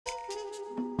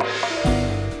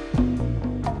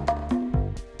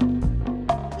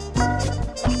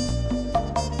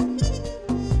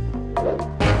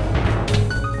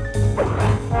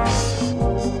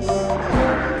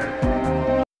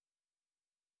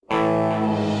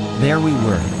There we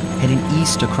were, heading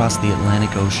east across the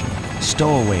Atlantic Ocean,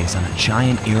 stowaways on a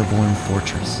giant airborne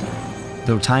fortress.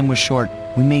 Though time was short,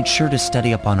 we made sure to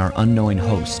study up on our unknowing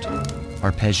host,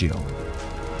 Arpeggio.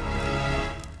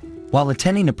 While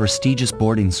attending a prestigious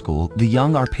boarding school, the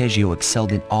young Arpeggio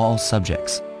excelled in all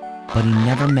subjects, but he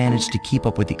never managed to keep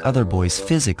up with the other boys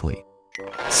physically.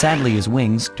 Sadly, his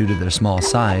wings, due to their small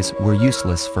size, were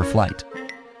useless for flight.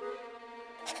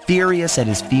 Furious at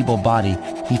his feeble body,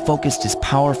 he focused his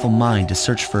powerful mind to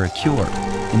search for a cure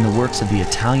in the works of the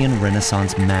Italian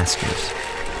Renaissance masters.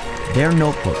 Their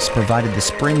notebooks provided the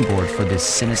springboard for this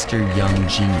sinister young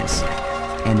genius,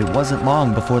 and it wasn't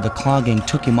long before the Claw Gang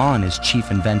took him on as chief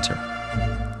inventor.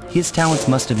 His talents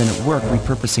must have been at work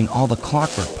repurposing all the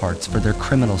clockwork parts for their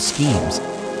criminal schemes,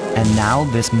 and now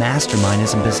this mastermind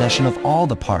is in possession of all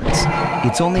the parts.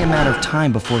 It's only a matter of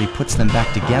time before he puts them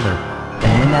back together,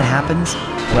 and when that happens,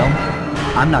 well,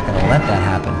 I'm not gonna let that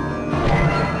happen.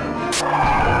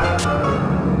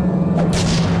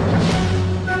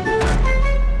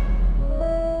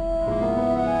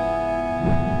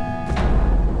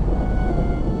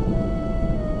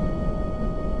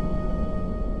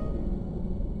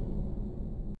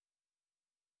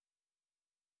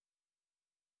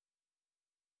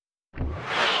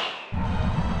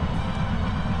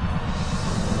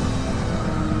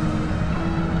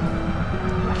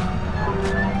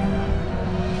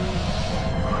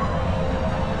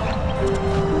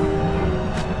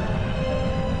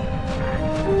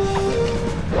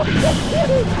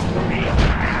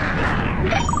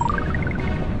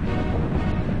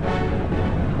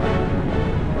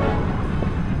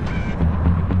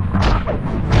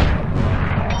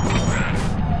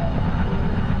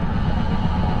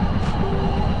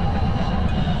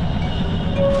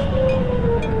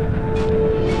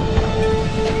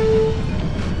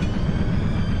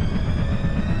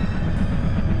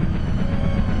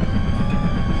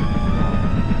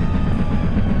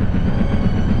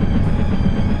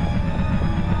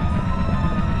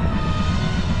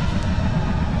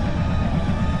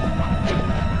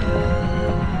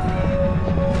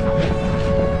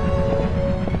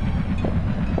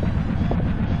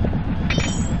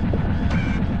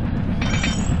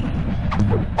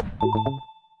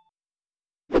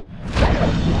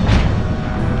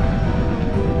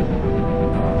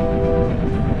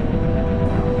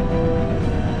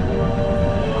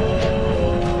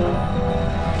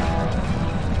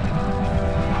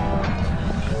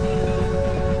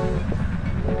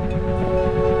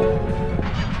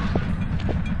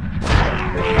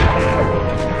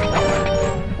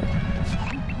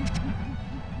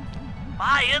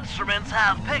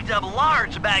 Have picked up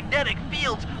large magnetic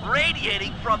fields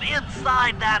radiating from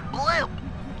inside that blimp.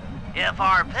 If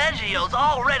Arpeggio's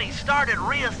already started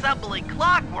reassembling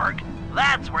clockwork,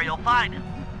 that's where you'll find him.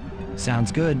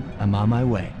 Sounds good. I'm on my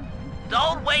way.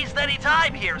 Don't waste any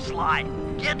time here, Sly.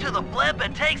 Get to the blimp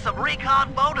and take some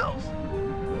recon photos.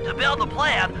 To build a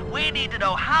plan, we need to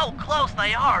know how close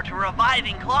they are to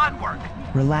reviving clockwork.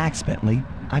 Relax, Bentley.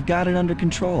 I've got it under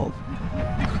control.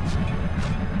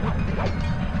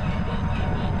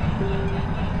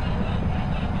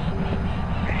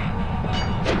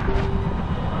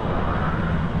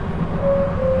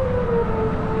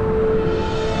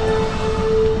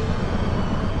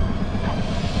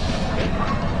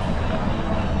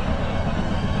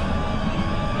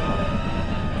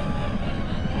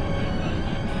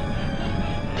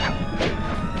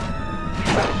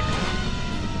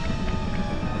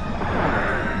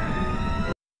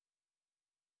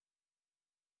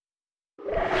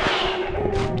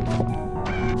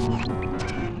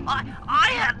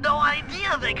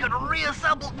 They could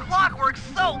reassemble clockwork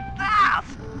so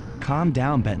fast! Calm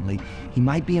down, Bentley. He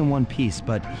might be in one piece,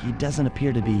 but he doesn't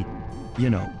appear to be, you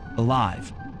know,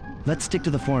 alive. Let's stick to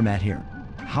the format here.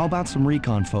 How about some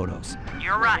recon photos?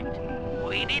 You're right.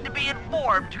 We need to be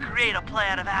informed to create a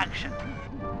plan of action.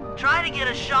 Try to get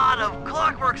a shot of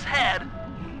Clockwork's head,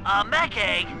 a mech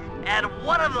egg, and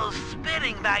one of those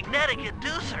spinning magnetic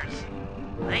inducers.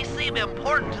 They seem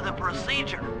important to the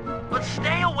procedure, but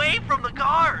stay away from the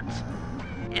guards.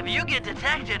 If you get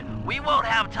detected, we won't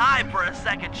have time for a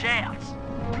second chance.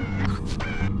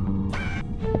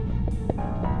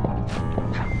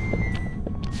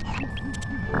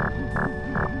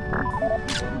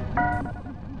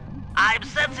 I'm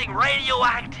sensing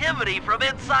radioactivity from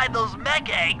inside those mech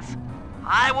eggs.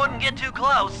 I wouldn't get too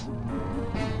close.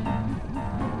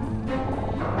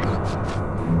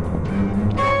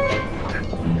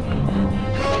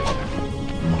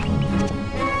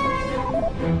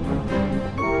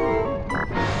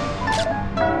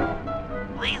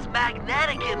 These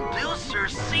magnetic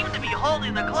inducers seem to be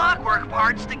holding the clockwork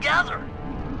parts together.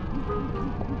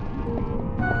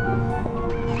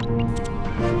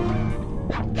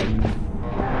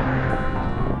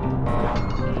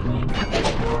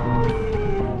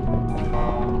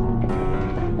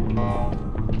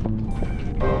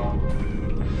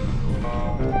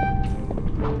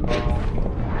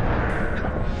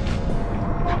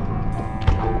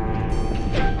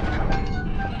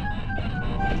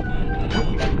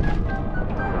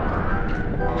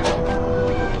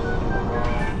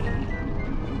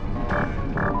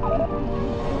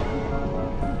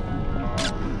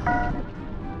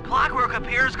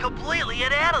 appears completely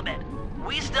inanimate.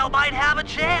 We still might have a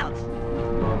chance.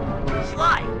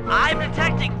 Sly, I'm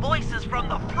detecting voices from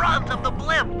the front of the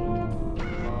blimp.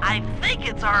 I think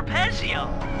it's Arpeggio.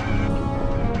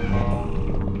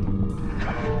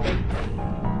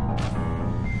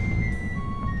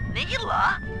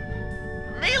 Neela?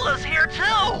 Neela's here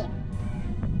too!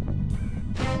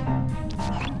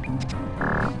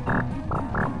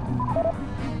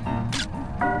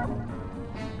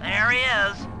 There he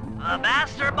is, the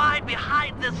mastermind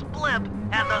behind this blimp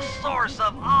and the source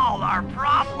of all our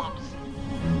problems.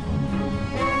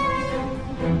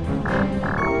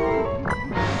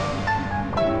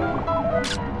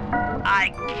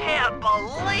 I can't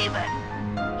believe it!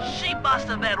 She must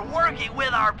have been working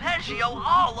with Arpeggio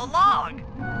all along!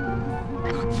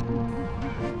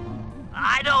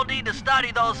 I don't need to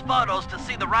study those photos to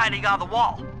see the writing on the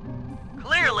wall.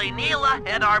 Clearly, Neela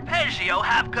and Arpeggio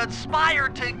have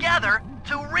conspired together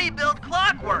to rebuild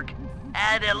Clockwork,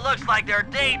 and it looks like they're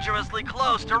dangerously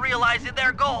close to realizing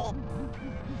their goal.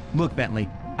 Look, Bentley,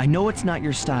 I know it's not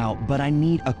your style, but I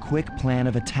need a quick plan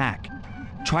of attack.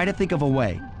 Try to think of a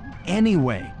way, any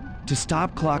way, to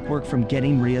stop Clockwork from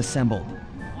getting reassembled.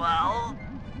 Well,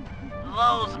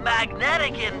 those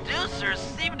magnetic inducers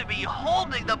seem to be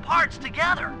holding the parts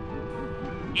together.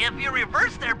 If you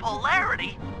reverse their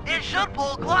polarity, it should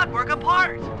pull Clockwork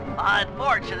apart.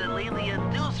 Unfortunately, the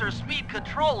inducer speed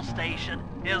control station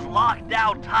is locked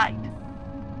down tight.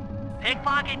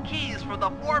 Pickpocket keys for the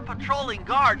 4 patrolling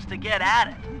guards to get at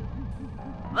it.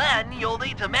 Then you'll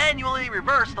need to manually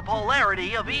reverse the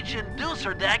polarity of each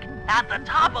inducer deck at the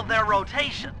top of their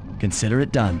rotation. Consider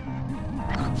it done.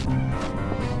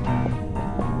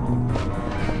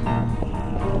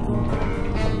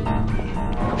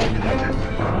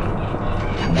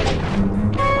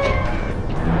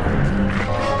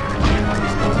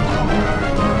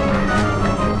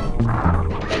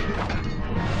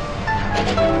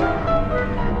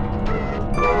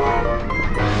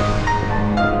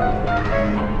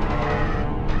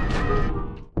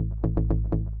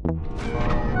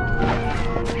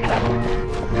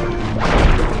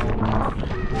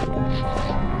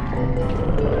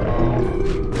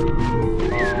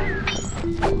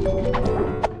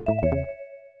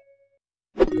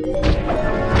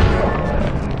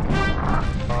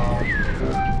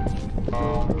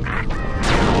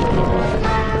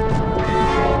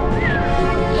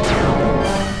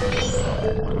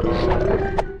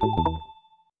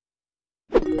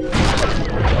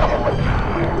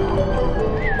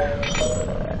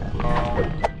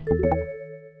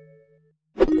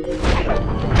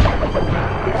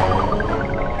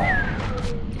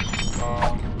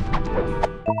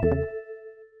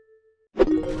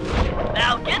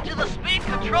 Now get to the speed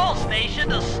control station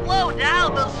to slow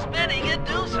down the spinning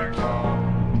inducers.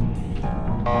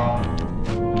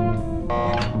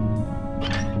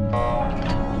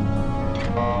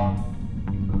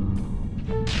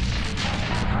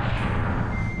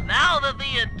 Now that the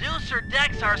inducer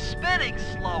decks are spinning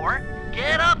slower,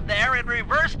 get up there and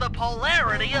reverse the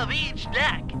polarity of each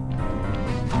deck.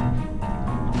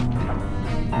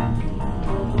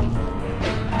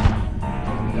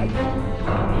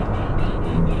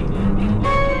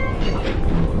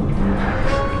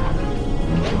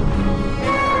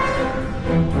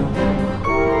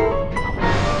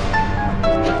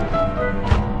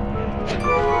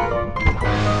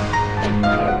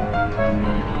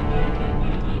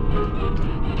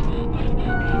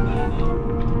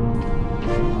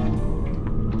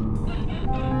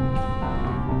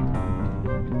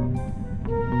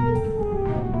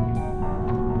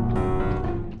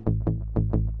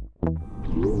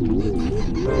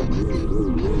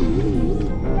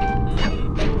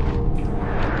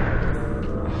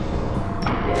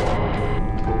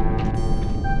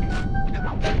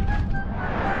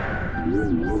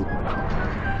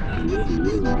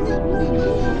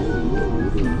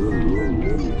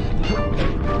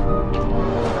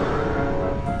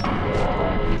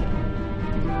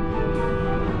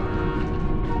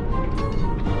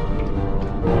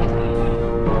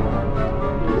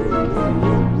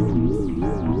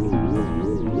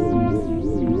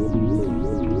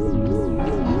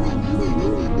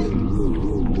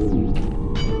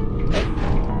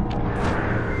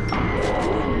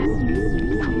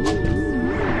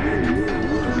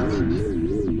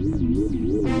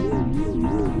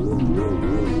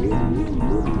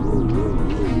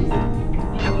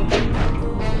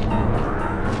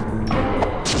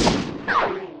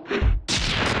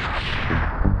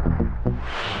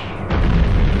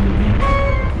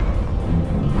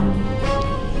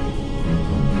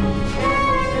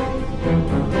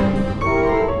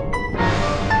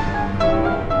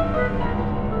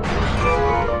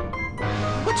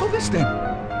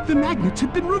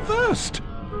 had been reversed.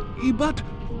 But,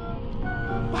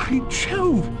 by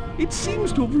Jove, it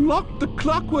seems to have locked the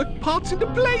clockwork parts into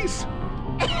place.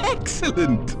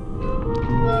 Excellent!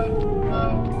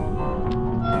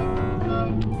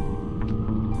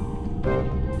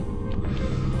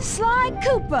 Sly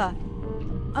Cooper!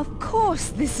 Of course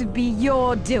this would be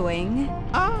your doing.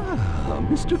 Ah,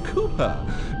 Mr. Cooper.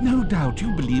 No doubt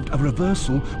you believed a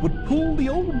reversal would pull the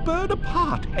old bird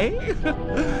apart, eh?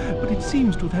 But it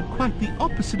seems to have had quite the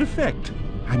opposite effect.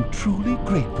 I'm truly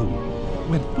grateful.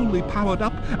 When fully powered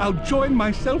up, I'll join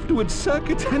myself to its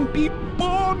circuits and be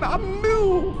born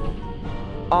anew!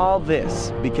 All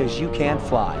this because you can't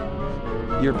fly.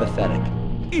 You're pathetic.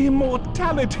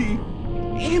 Immortality!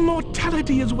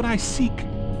 Immortality is what I seek.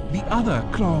 The other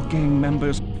Claw Gang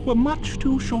members were much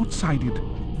too short-sighted.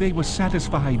 They were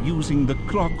satisfied using the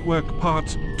clockwork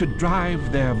parts to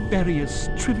drive their various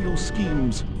trivial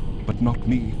schemes. But not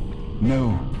me.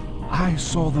 No, I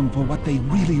saw them for what they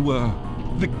really were.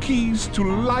 The keys to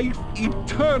life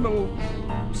eternal.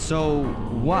 So,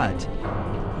 what?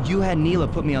 You had Neela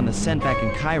put me on the scent back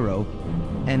in Cairo,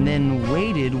 and then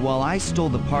waited while I stole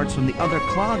the parts from the other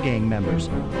Claw Gang members,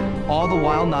 all the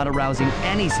while not arousing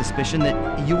any suspicion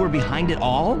that you were behind it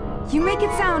all? You make it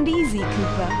sound easy,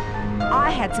 Cooper. I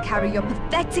had to carry your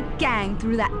pathetic gang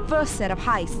through that first set of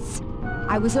heists.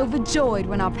 I was overjoyed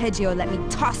when Arpeggio let me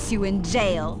toss you in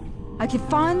jail. I could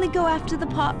finally go after the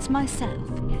parts myself.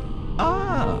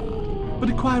 Ah, but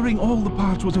acquiring all the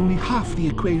parts was only half the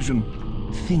equation.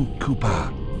 Think,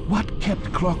 Cooper. What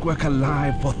kept Clockwork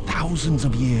alive for thousands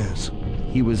of years?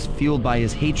 He was fueled by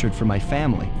his hatred for my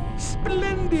family.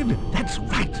 Splendid! That's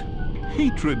right!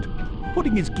 Hatred.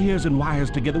 Putting his gears and wires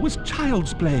together was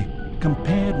child's play,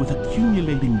 compared with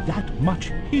accumulating that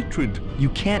much hatred. You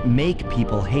can't make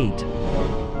people hate.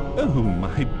 Oh,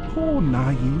 my poor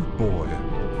naive boy.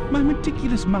 My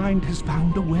meticulous mind has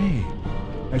found a way.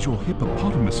 As your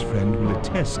hippopotamus friend will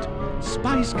attest,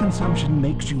 spice consumption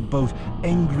makes you both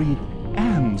angry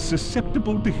and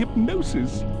susceptible to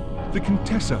hypnosis. The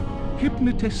Contessa,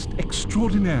 hypnotist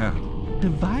extraordinaire,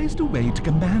 devised a way to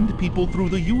command people through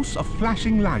the use of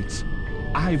flashing lights.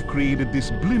 I've created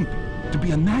this blimp to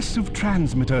be a massive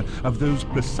transmitter of those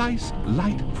precise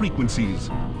light frequencies.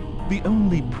 The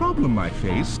only problem I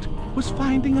faced was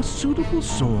finding a suitable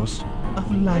source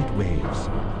of light waves.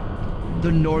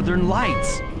 The Northern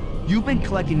Lights! You've been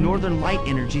collecting Northern Light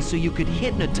energy so you could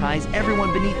hypnotize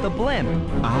everyone beneath the blimp.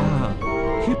 Ah,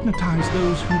 hypnotize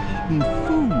those who've eaten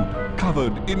food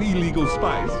covered in illegal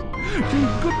spice.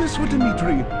 Thank goodness for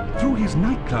Dimitri. Through his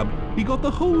nightclub, he got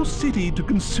the whole city to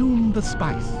consume the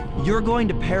spice. You're going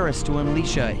to Paris to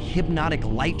unleash a hypnotic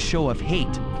light show of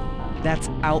hate. That's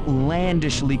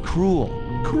outlandishly cruel.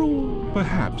 Cruel,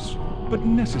 perhaps, but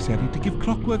necessary to give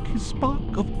Clockwork his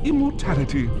spark of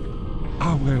immortality.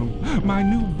 Ah well, my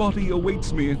new body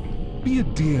awaits me. Be a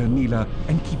dear, Neela,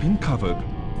 and keep him covered.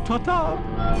 Ta-ta!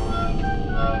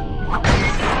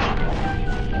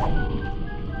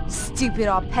 Stupid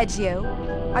Arpeggio.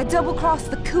 I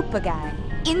double-crossed the Cooper gang,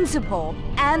 Interpol,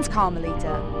 and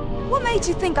Carmelita. What made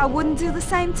you think I wouldn't do the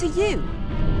same to you?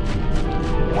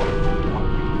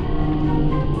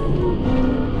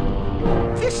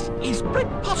 This is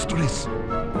preposterous!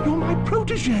 You're my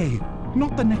protege,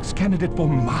 not the next candidate for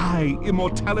my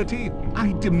immortality.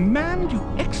 I demand you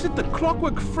exit the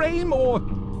Clockwork frame or...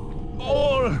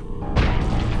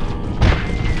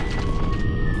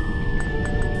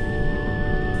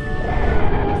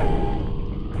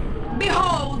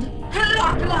 Behold,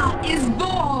 Helakla is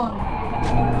born!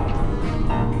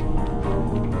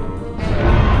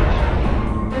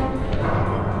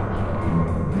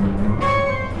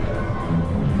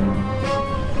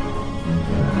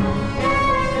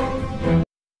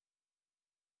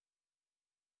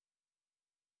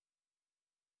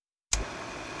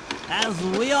 As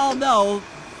we all know,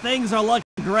 things are looking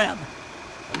grim.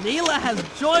 Neela has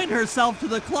joined herself to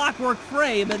the Clockwork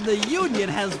frame and the Union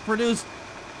has produced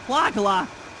Clockla.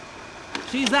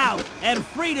 She's out and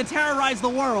free to terrorize the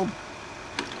world.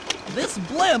 This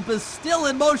blimp is still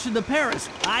in motion to Paris.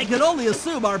 I can only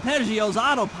assume Arpeggio's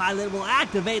autopilot will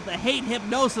activate the hate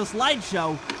hypnosis light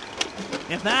show.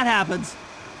 If that happens,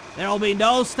 there will be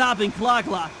no stopping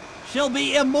Clockla. She'll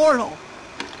be immortal.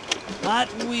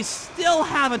 But we still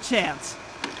have a chance.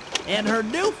 In her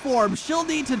new form, she'll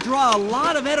need to draw a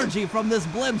lot of energy from this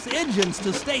blimp's engines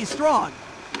to stay strong.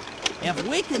 If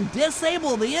we can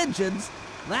disable the engines,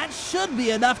 that should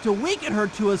be enough to weaken her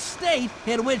to a state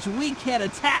in which we can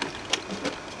attack.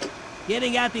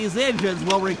 Getting at these engines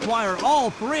will require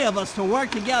all three of us to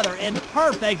work together in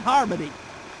perfect harmony.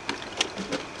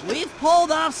 We've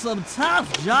pulled off some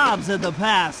tough jobs in the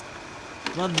past,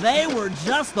 But they were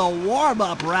just the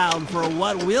warm-up round for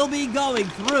what we'll be going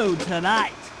through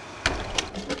tonight.